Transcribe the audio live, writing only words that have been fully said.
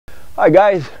Hi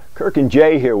guys, Kirk and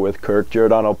Jay here with Kirk,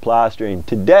 Giordano Plastering.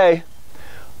 Today,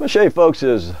 I'm going to show you folks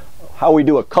is how we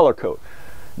do a color coat.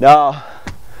 Now,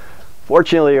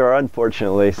 fortunately or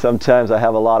unfortunately, sometimes I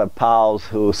have a lot of pals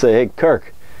who say, hey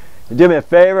Kirk, do me a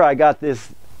favor, I got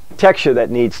this texture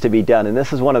that needs to be done. And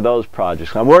this is one of those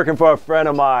projects. I'm working for a friend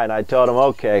of mine. I told him,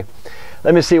 okay,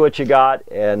 let me see what you got.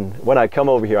 And when I come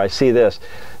over here, I see this.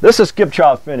 This is skip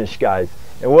trowel finish, guys.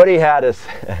 And what he had is,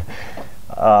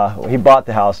 he bought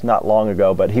the house not long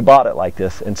ago, but he bought it like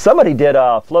this. And somebody did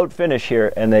a float finish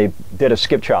here, and they did a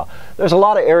skip trowel. There's a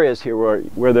lot of areas here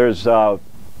where there's, the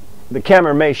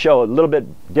camera may show a little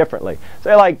bit differently.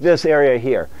 Say like this area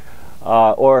here,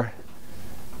 or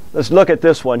let's look at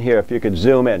this one here, if you could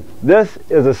zoom in. This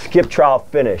is a skip trowel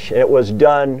finish. It was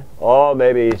done, oh,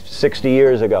 maybe 60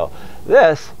 years ago.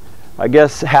 This, I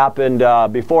guess, happened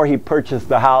before he purchased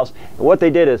the house. And what they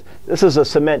did is, this is a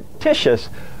cementitious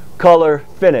color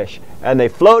finish. And they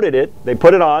floated it, they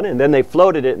put it on, and then they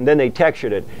floated it, and then they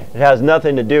textured it. It has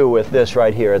nothing to do with this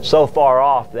right here. It's so far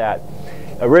off that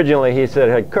originally he said,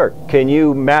 hey Kirk, can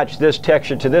you match this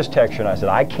texture to this texture? And I said,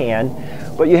 I can,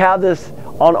 but you have this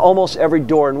on almost every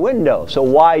door and window. So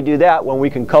why do that when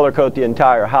we can color coat the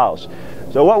entire house?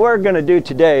 So what we're going to do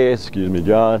today is, excuse me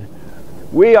John,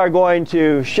 we are going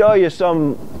to show you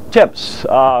some tips.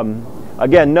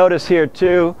 Again, notice here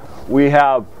too, we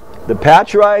have the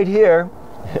patch right here,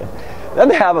 then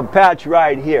they have a patch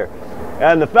right here.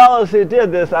 And the fellows who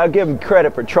did this, I'll give them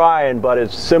credit for trying, but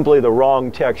it's simply the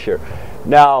wrong texture.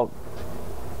 Now,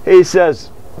 he says,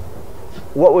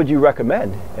 what would you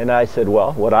recommend? And I said,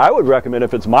 well, what I would recommend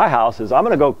if it's my house is I'm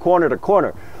going to go corner to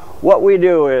corner. What we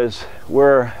do is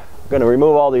we're going to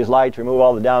remove all these lights, remove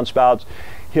all the downspouts.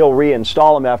 He'll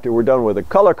reinstall them after we're done with the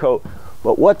color coat.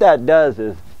 But what that does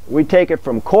is we take it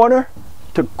from corner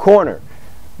to corner,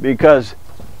 because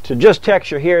to just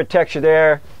texture here, texture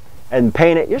there, and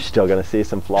paint it, you're still going to see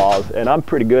some flaws. And I'm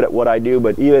pretty good at what I do,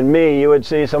 but even me, you would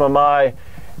see some of my,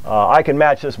 I can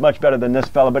match this much better than this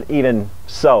fella, but even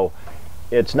so,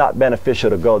 it's not beneficial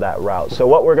to go that route. So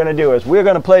what we're going to do is we're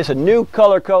going to place a new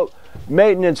color coat,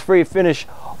 maintenance-free finish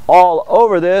all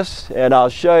over this, and I'll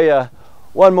show you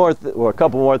one more, or a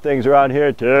couple more things around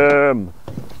here. Tim,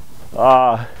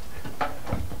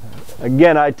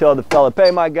 again, I told the fella, pay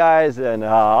my guys, and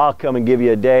I'll come and give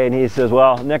you a day. And he says,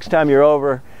 well, next time you're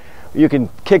over, you can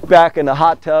kick back in the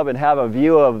hot tub and have a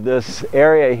view of this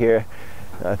area here.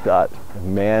 I thought,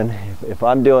 man, if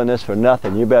I'm doing this for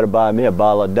nothing, you better buy me a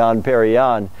bottle of Dom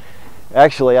Perignon.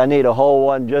 Actually, I need a whole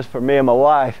one just for me and my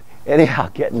wife. Anyhow,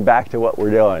 getting back to what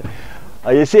we're doing.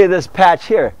 You see this patch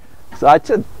here. So I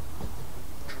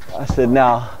said,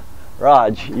 now,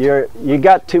 Raj, you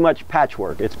got too much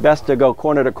patchwork. It's best to go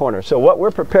corner to corner. So what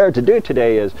we're prepared to do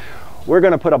today is we're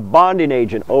going to put a bonding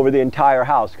agent over the entire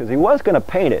house, because he was going to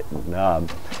paint it.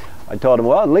 I told him,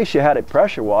 well, at least you had it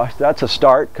pressure washed. That's a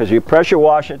start, because you pressure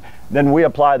wash it, then we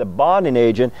apply the bonding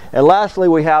agent, and lastly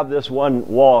we have this one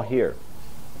wall here.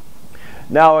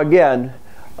 Now again,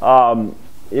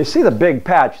 you see the big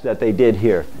patch that they did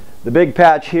here. The big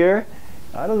patch here,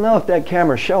 I don't know if that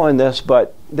camera's showing this,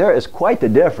 but there is quite the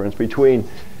difference between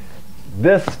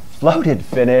this floated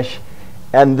finish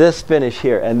and this finish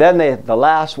here. And then the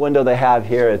last window they have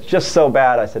here, it's just so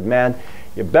bad. I said, man,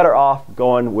 you're better off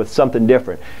going with something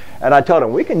different. And I told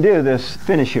him, we can do this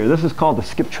finish here. This is called the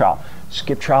skip trowel.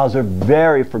 Skip trowels are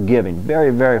very forgiving,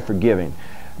 very, very forgiving.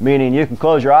 Meaning you can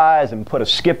close your eyes and put a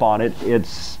skip on it. It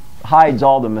hides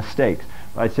all the mistakes.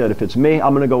 I said, if it's me,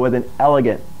 I'm going to go with an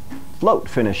elegant float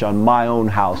finish on my own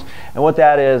house. And what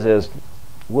that is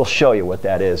we'll show you what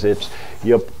that is. It's,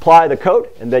 you apply the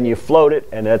coat and then you float it,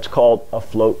 and that's called a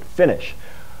float finish.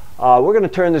 We're going to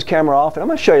turn this camera off, and I'm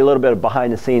going to show you a little bit of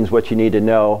behind the scenes, what you need to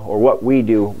know, or what we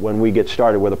do when we get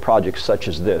started with a project such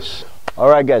as this.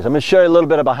 Alright guys, I'm going to show you a little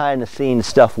bit of behind the scenes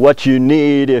stuff, what you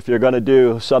need if you're going to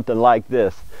do something like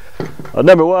this.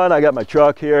 Number one, I got my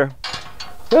truck here.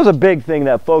 There's a big thing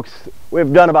that folks,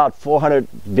 we've done about 400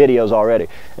 videos already,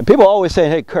 and people always say,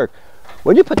 hey Kirk,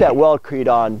 when you put that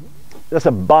Weldcrete on, that's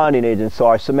a bonding agent so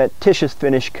our cementitious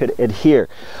finish could adhere.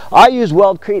 I use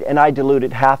Weldcrete and I dilute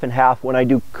it half and half when I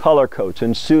do color coats,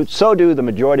 and so do the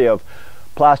majority of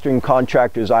plastering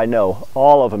contractors I know.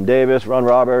 All of them, Davis, Ron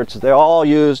Roberts, they all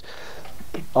use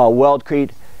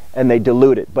Weldcrete and they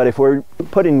dilute it. But if we're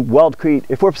putting Weldcrete,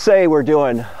 if we're, say we're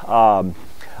doing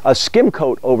a skim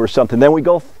coat over something, then we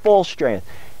go full strength.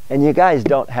 And you guys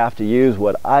don't have to use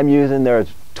what I'm using. There's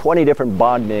 20 different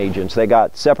bonding agents. They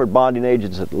got separate bonding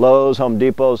agents at Lowe's, Home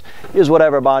Depots. Use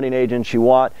whatever bonding agents you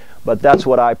want, but that's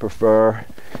what I prefer.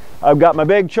 I've got my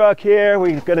big truck here.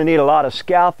 We're going to need a lot of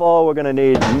scaffold. We're going to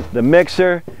need the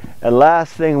mixer, And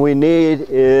last thing we need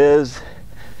is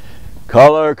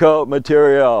color coat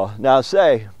material. Now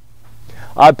say,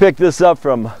 I picked this up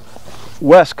from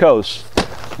West Coast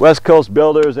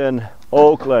Builders in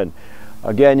Oakland.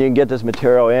 Again, you can get this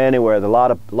material anywhere, a lot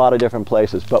of different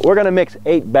places. But we're going to mix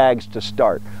 8 bags to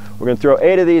start. We're going to throw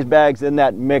 8 of these bags in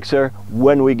that mixer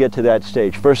when we get to that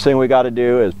stage. First thing we got to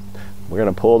do is we're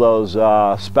going to pull those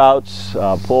spouts,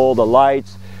 pull the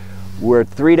lights. We're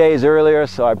 3 days earlier,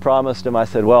 so I promised him, I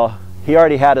said, well, he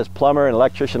already had his plumber and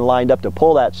electrician lined up to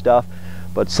pull that stuff.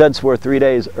 But since we're 3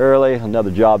 days early,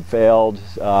 another job failed.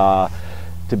 We're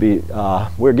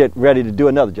getting ready to do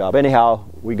another job. Anyhow,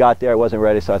 we got there, I wasn't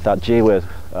ready, so I thought, gee whiz,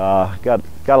 got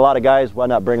a lot of guys, why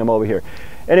not bring them over here?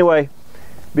 Anyway,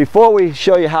 before we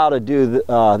show you how to do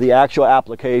the actual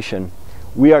application,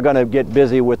 we are going to get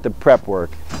busy with the prep work.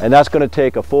 And that's going to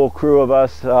take a full crew of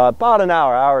us, about an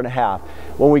hour and a half.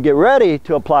 When we get ready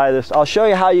to apply this, I'll show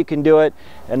you how you can do it,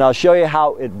 and I'll show you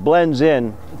how it blends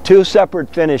in 2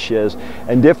 separate finishes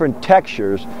and different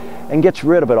textures and gets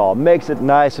rid of it all, makes it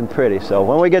nice and pretty. So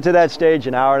when we get to that stage,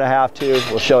 an hour and a half, 2,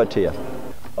 we'll show it to you.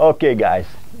 Okay guys,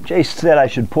 Jay said I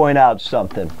should point out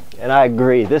something, and I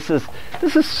agree. This is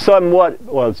somewhat,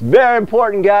 well, it's very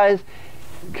important, guys,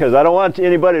 because I don't want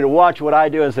anybody to watch what I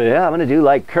do and say, yeah, I'm going to do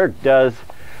like Kirk does.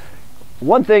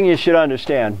 One thing you should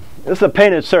understand, this is a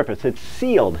painted surface, it's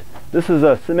sealed. This is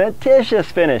a cementitious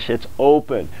finish, it's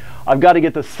open. I've got to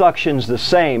get the suctions the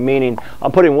same, meaning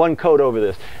I'm putting 1 coat over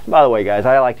this. And by the way, guys,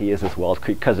 I like to use this weld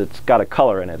because it's got a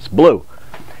color in it, it's blue.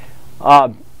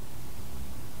 A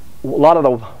lot of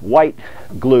the white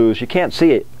glues, you can't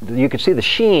see it. You can see the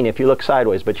sheen if you look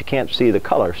sideways, but you can't see the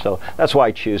color, so that's why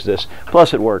I choose this.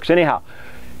 Plus it works. Anyhow,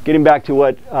 getting back to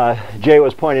what Jay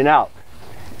was pointing out.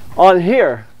 On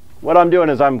here, what I'm doing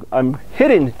is I'm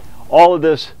hitting all of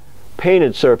this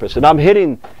painted surface, and I'm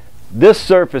hitting this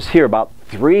surface here about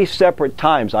 3 separate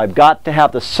times. I've got to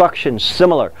have the suction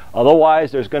similar,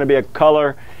 otherwise there's going to be a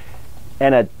color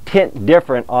and a tint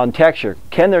different on texture.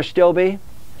 Can there still be?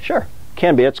 Sure,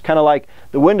 can be. It's kind of like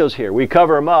the windows here. We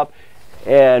cover them up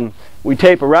and we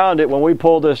tape around it. When we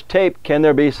pull this tape, can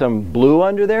there be some blue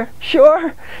under there?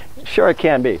 Sure, sure it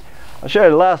can be. I'll show you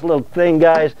the last little thing,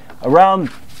 guys. Around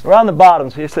the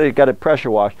bottoms, you say you got it pressure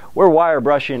washed. We're wire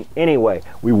brushing anyway.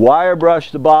 We wire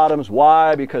brush the bottoms.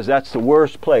 Why? Because that's the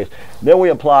worst place. Then we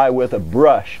apply with a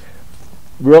brush,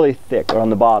 really thick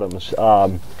on the bottoms.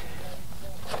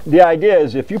 The idea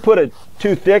is if you put it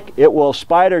too thick, it will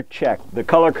spider check the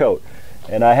color coat.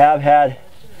 And I have had,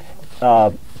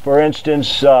 for instance,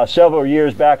 several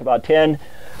years back, about 10,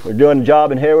 we're doing a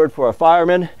job in Hayward for a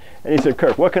fireman, and he said,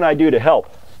 Kirk, what can I do to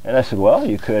help? And I said, well,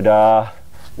 you could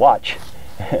watch.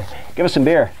 Give us some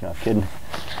beer. No, kidding.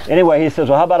 Anyway, he says,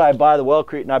 well, how about I buy the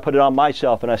Weldcrete and I put it on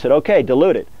myself? And I said, okay,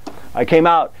 dilute it. I came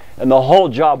out and the whole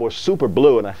job was super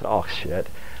blue, and I said, oh shit.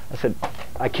 I said,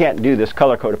 I can't do this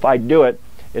color coat. If I do it,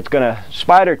 it's going to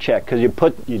spider check because you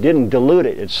didn't dilute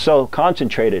it. It's so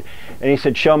concentrated. And he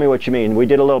said, show me what you mean. We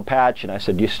did a little patch, and I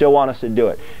said, do you still want us to do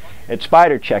it? It's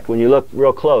spider check when you look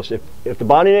real close. If the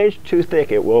bonding aid is too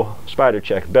thick, it will spider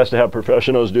check. Best to have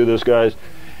professionals do this, guys.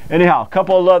 Anyhow, a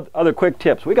couple of other quick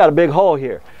tips. We got a big hole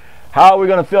here. How are we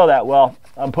going to fill that? Well,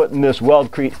 I'm putting this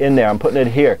Weldcrete in there. I'm putting it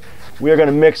here. We are going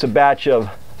to mix a batch of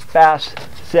fast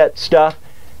set stuff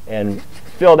and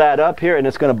fill that up here, and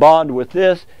it's going to bond with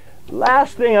this.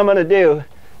 Last thing I'm going to do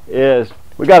is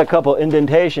we got a couple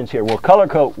indentations here. Well, color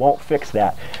coat won't fix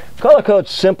that. Color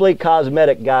coat's simply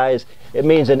cosmetic, guys. It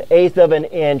means 1/8 of an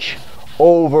inch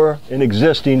over an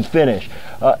existing finish.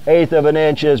 1/8 of an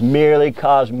inch is merely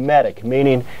cosmetic,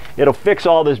 meaning it'll fix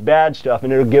all this bad stuff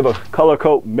and it'll give a color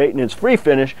coat maintenance free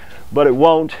finish, but it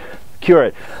won't cure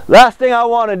it. Last thing I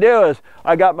want to do is,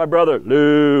 I got my brother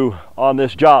Lou on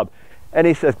this job, and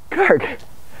he says, Kirk,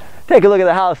 take a look at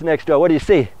the house next door. What do you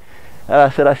see? And I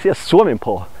said, I see a swimming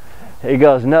pool. He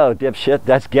goes, no, dipshit,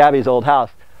 that's Gabby's old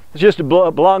house. It's just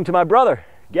belonged to my brother,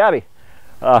 Gabby.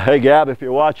 Hey Gab, if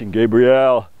you're watching,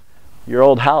 Gabrielle, your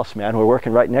old house, man, we're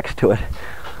working right next to it.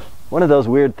 One of those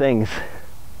weird things.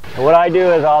 And what I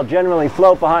do is I'll generally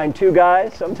float behind 2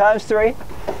 guys, sometimes 3,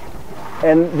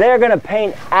 and they're going to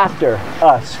paint after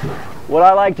us. What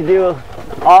I like to do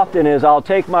often is I'll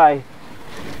take my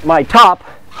top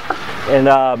and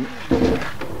let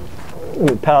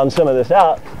me pound some of this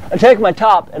out. I take my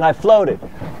top and I float it.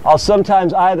 I'll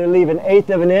sometimes either leave 1/8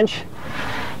 of an inch,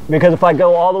 because if I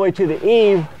go all the way to the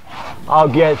eave, I'll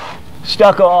get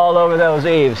stucco all over those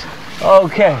eaves.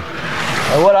 Okay,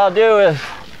 and what I'll do is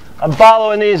I'm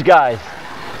following these guys.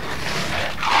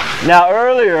 Now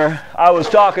earlier I was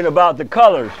talking about the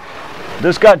colors.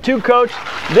 This got 2 coats.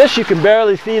 This you can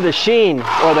barely see the sheen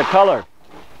or the color.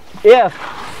 If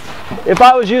If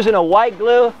I was using a white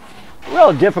glue,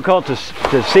 real difficult to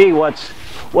see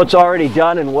what's already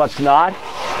done and what's not.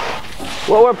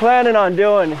 What we're planning on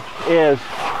doing is,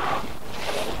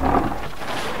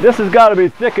 this has got to be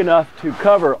thick enough to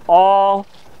cover all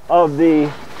of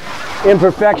the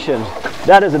imperfections.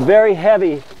 That is a very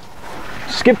heavy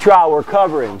skip trowel we're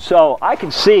covering. So I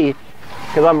can see,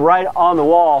 because I'm right on the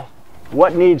wall,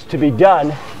 what needs to be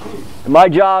done. And my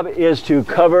job is to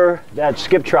cover that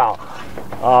skip trowel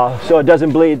so it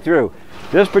doesn't bleed through.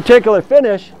 This particular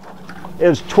finish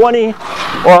is 20,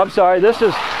 this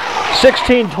is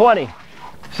 1620.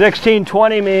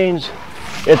 1620 means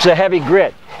it's a heavy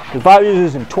grit. If I was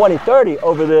using 2030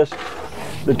 over this,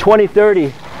 the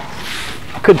 2030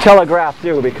 could telegraph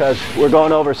through because we're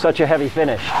going over such a heavy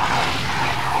finish.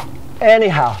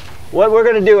 Anyhow, what we're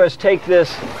going to do is take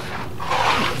this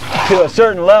to a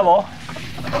certain level,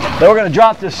 then we're going to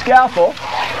drop this scaffold,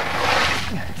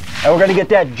 and we're going to get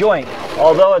that joint.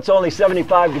 Although it's only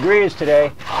 75 degrees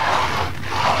today,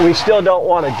 we still don't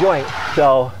want a joint.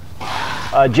 So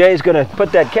Jay's going to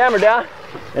put that camera down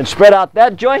and spread out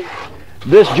that joint,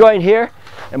 this joint here,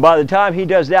 and by the time he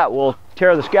does that, we'll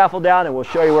tear the scaffold down and we'll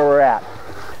show you where we're at.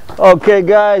 Okay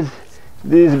guys,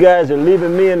 these guys are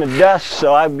leaving me in the dust,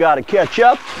 so I've got to catch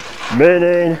up.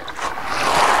 Meaning,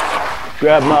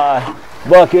 grab my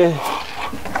bucket,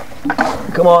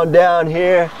 come on down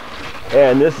here,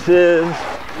 and this is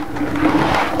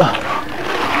a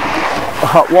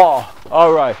hot wall.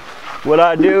 All right, what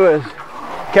I do is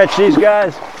catch these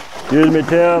guys. Excuse me,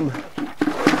 Tim.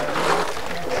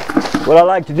 What I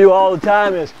like to do all the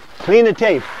time is clean the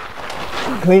tape.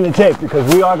 Clean the tape,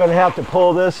 because we are going to have to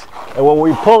pull this, and when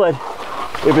we pull it,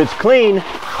 if it's clean,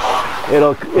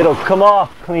 it'll come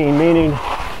off clean, meaning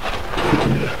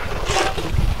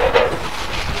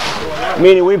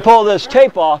we pull this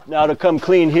tape off now to come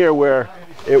clean here where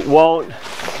it won't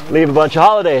leave a bunch of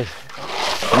holidays.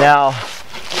 Now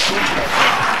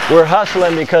we're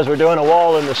hustling because we're doing a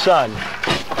wall in the sun.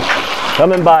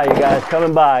 Coming by you guys,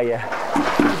 coming by you.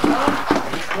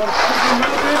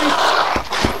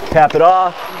 Tap it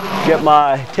off, get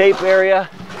my tape area,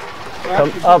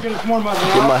 come up, get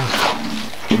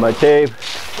my tape,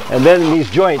 and then these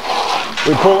joints,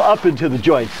 we pull up into the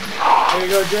joints. There you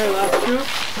go, Jay, last scoop.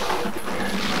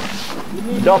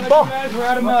 Don't fall.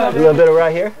 A little bit of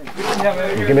right here.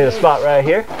 You give me the spot right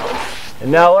here. And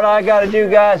now what I got to do,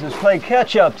 guys, is play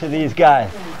catch up to these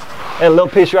guys. And a little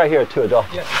piece right here too,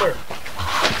 Adolph. Yes, sir.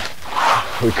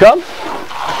 We come,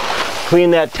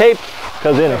 clean that tape,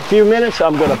 because in a few minutes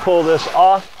I'm going to pull this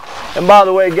off. And by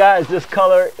the way, guys, this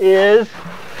color is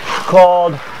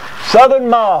called Southern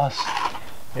Moss.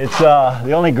 It's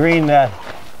the only green that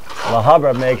La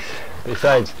Habra makes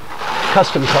besides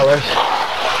custom colors.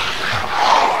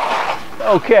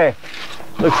 Okay,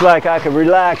 looks like I can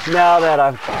relax now that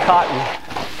I've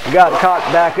got caught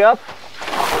back up.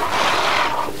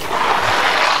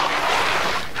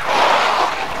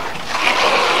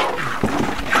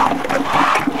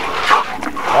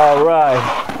 All right.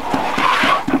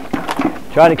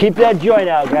 Trying to keep that joint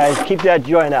out, guys. Keep that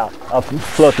joint out. I'll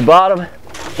float the bottom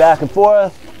back and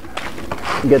forth.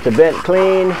 Get the vent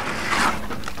clean.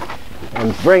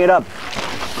 And bring it up.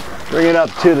 Bring it up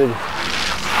to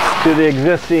the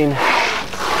existing.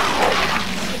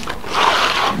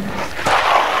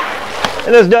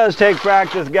 And this does take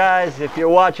practice, guys. If you're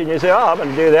watching, you say, oh, I'm going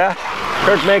to do that.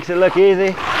 Kirk makes it look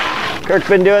easy. Kirk's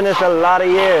been doing this a lot of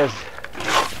years.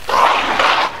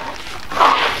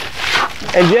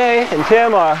 And Jay and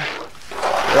Tim are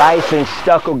licensed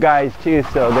stucco guys too,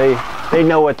 so they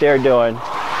know what they're doing.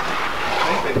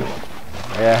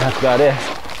 Yeah, that's about it.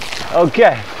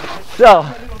 Okay, so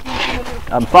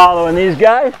I'm following these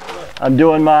guys. I'm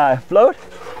doing my float,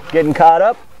 getting caught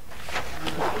up.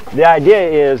 The idea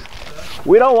is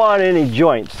we don't want any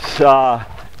joints.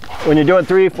 When you're doing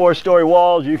 3-4 story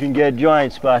walls, you can get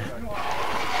joints, but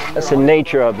that's the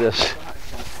nature of this.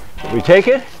 We take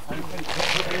it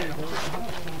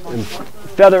and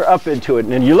feather up into it,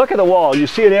 and then you look at the wall, you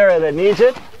see an area that needs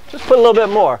it, just put a little bit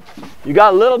more. You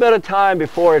got a little bit of time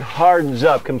before it hardens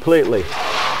up completely.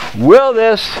 Will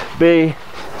this be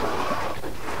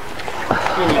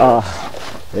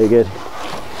very good?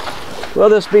 Will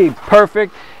this be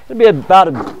perfect? It'll be about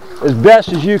as best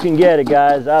as you can get it,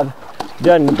 guys. I've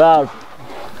done about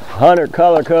 100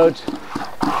 color coats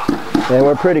and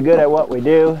we're pretty good at what we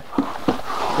do.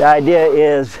 The idea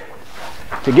is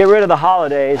to get rid of the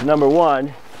holidays, number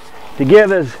one, to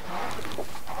give as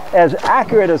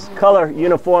accurate as color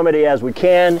uniformity as we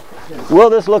can. Will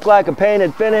this look like a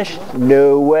painted finish?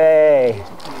 No way,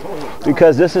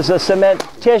 because this is a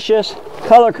cementitious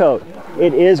color coat.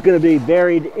 it is going to be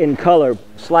varied in color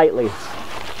slightly.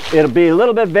 It'll be a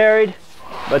little bit varied,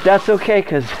 but that's okay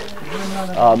because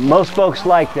most folks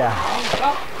like that.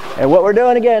 And what we're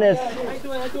doing again is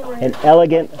an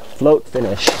elegant float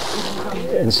finish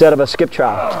instead of a skip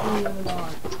trowel.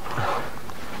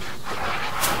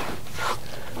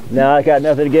 Now, I got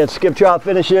nothing against skip trowel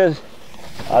finishes.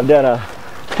 I've done a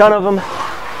ton of them,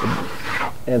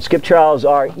 and skip trowels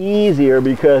are easier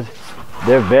because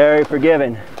they're very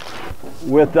forgiving.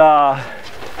 With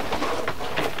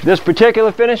this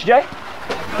particular finish, Jay,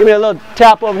 give me a little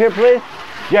tap over here, please.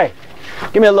 Jay,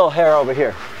 give me a little hair over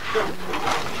here.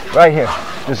 Right here.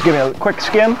 Just give me a quick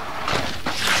skim.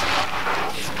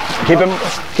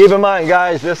 Keep in mind,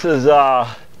 guys, this is,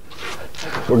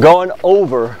 we're going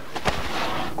over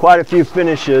quite a few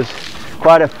finishes,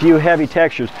 quite a few heavy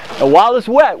textures. And while it's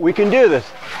wet, we can do this.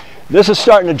 This is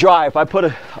starting to dry. If I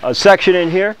put a section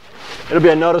in here, it'll be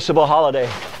a noticeable holiday.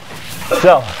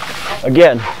 So,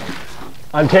 again,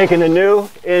 I'm taking the new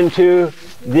into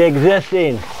the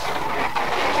existing.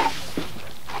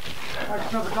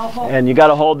 And you got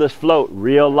to hold this float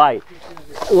real light.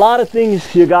 A lot of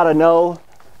things you got to know.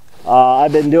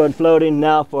 I've been doing floating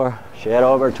now for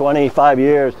over 25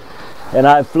 years. And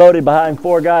I've floated behind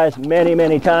 4 guys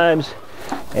many times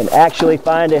and actually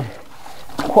find it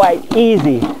quite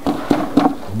easy.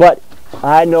 But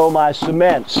I know my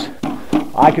cements.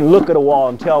 I can look at a wall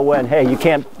and tell when, hey, you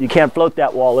can't float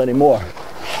that wall anymore.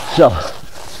 So,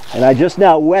 and I just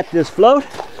now wet this float.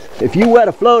 If you wet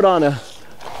a float on a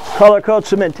color coat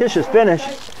cementitious finish,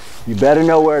 you better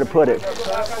know where to put it.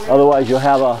 Otherwise you'll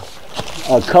have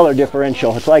a color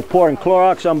differential. It's like pouring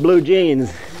Clorox on blue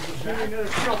jeans.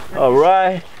 All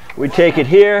right, we take it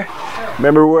here.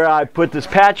 Remember where I put this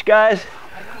patch, guys?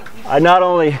 I not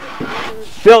only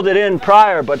filled it in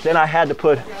prior, but then I had to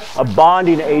put a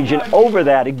bonding agent over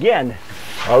that again.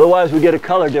 Otherwise we get a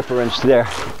color difference there.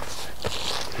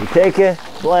 You take it,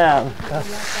 slam.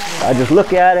 I just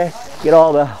look at it, get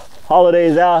all the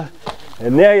holidays out,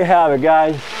 and there you have it,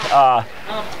 guys.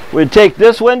 We take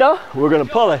this window, we're gonna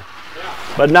pull it,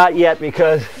 but not yet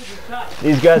because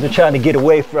these guys are trying to get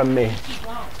away from me.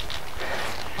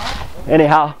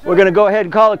 Anyhow, we're gonna go ahead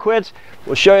and call it quits.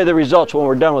 We'll show you the results when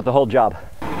we're done with the whole job.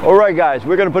 All right, guys,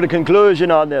 we're gonna put a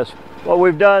conclusion on this. What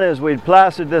we've done is we've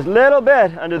plastered this little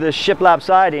bit under this shiplap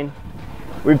siding.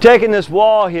 We've taken this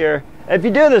wall here. If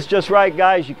you do this just right,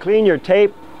 guys, you clean your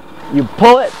tape, you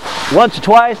pull it once or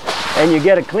twice, and you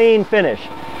get a clean finish.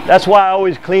 That's why I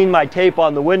always clean my tape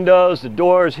on the windows, the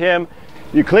doors, him.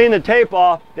 You clean the tape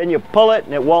off, then you pull it,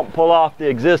 and it won't pull off the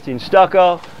existing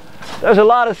stucco. There's a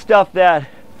lot of stuff that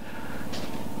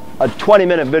a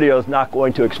 20-minute video is not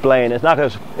going to explain. It's not going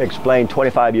to explain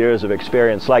 25 years of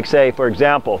experience. Like, say, for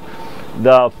example,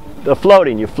 the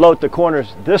floating. You float the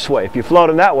corners this way. If you float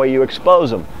them that way, you expose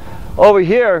them. Over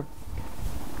here,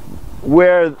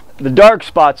 where the dark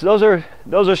spots, those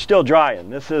are still drying.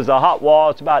 This is a hot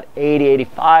wall. It's about 80,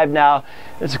 85 now.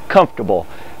 It's comfortable.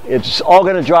 It's all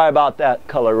going to dry about that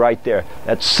color right there.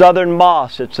 That southern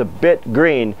moss, it's a bit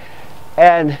green.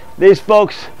 And these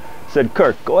folks said,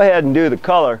 Kirk, go ahead and do the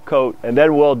color coat and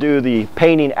then we'll do the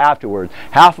painting afterwards.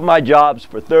 Half of my jobs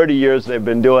for 30 years they've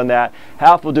been doing that.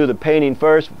 Half will do the painting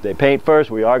first. If they paint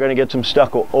first, we are going to get some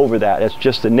stucco over that. It's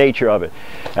just the nature of it.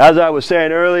 As I was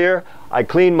saying earlier, I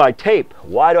clean my tape.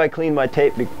 Why do I clean my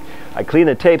tape? I clean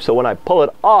the tape so when I pull it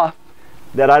off,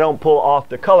 that I don't pull off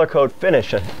the color coat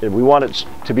finish. We want it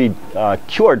to be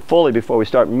cured fully before we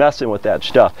start messing with that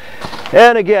stuff.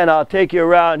 And again, I'll take you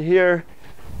around here,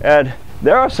 and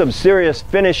there are some serious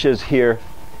finishes here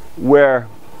where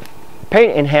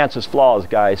paint enhances flaws,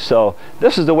 guys. So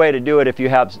this is the way to do it if you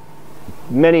have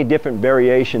many different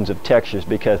variations of textures,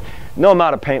 because no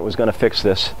amount of paint was going to fix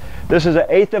this. This is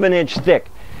 1/8 of an inch thick.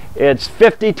 It's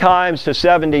 50 times to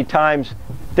 70 times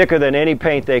thicker than any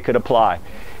paint they could apply.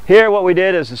 Here what we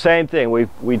did is the same thing.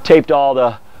 We taped all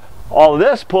of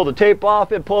this, pull the tape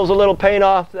off, it pulls a little paint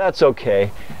off, that's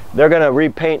okay. They're going to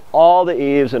repaint all the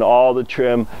eaves and all the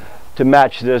trim to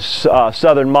match this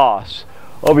southern moss.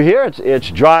 Over here it's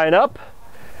drying up.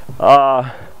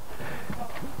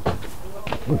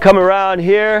 We come around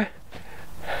here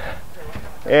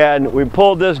and we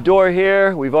pulled this door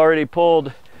here. We've already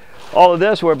pulled all of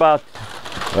this. We're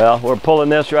pulling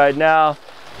this right now,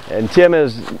 and Tim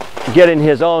is getting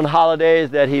his own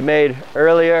holidays that he made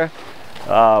earlier.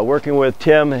 Working with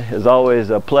Tim is always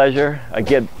a pleasure.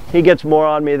 He gets more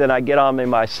on me than I get on me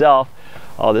myself.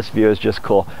 Oh, this view is just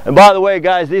cool. And by the way,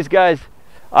 guys, these guys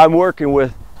I'm working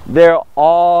with, they're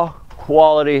all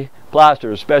quality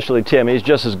plasterers, especially Tim. He's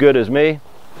just as good as me.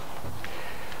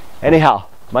 Anyhow,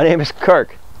 my name is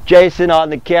Kirk. Jason on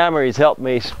the camera. He's helped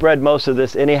me spread most of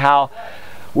this anyhow.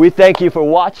 We thank you for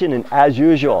watching, and as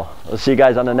usual, we'll see you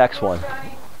guys on the next one.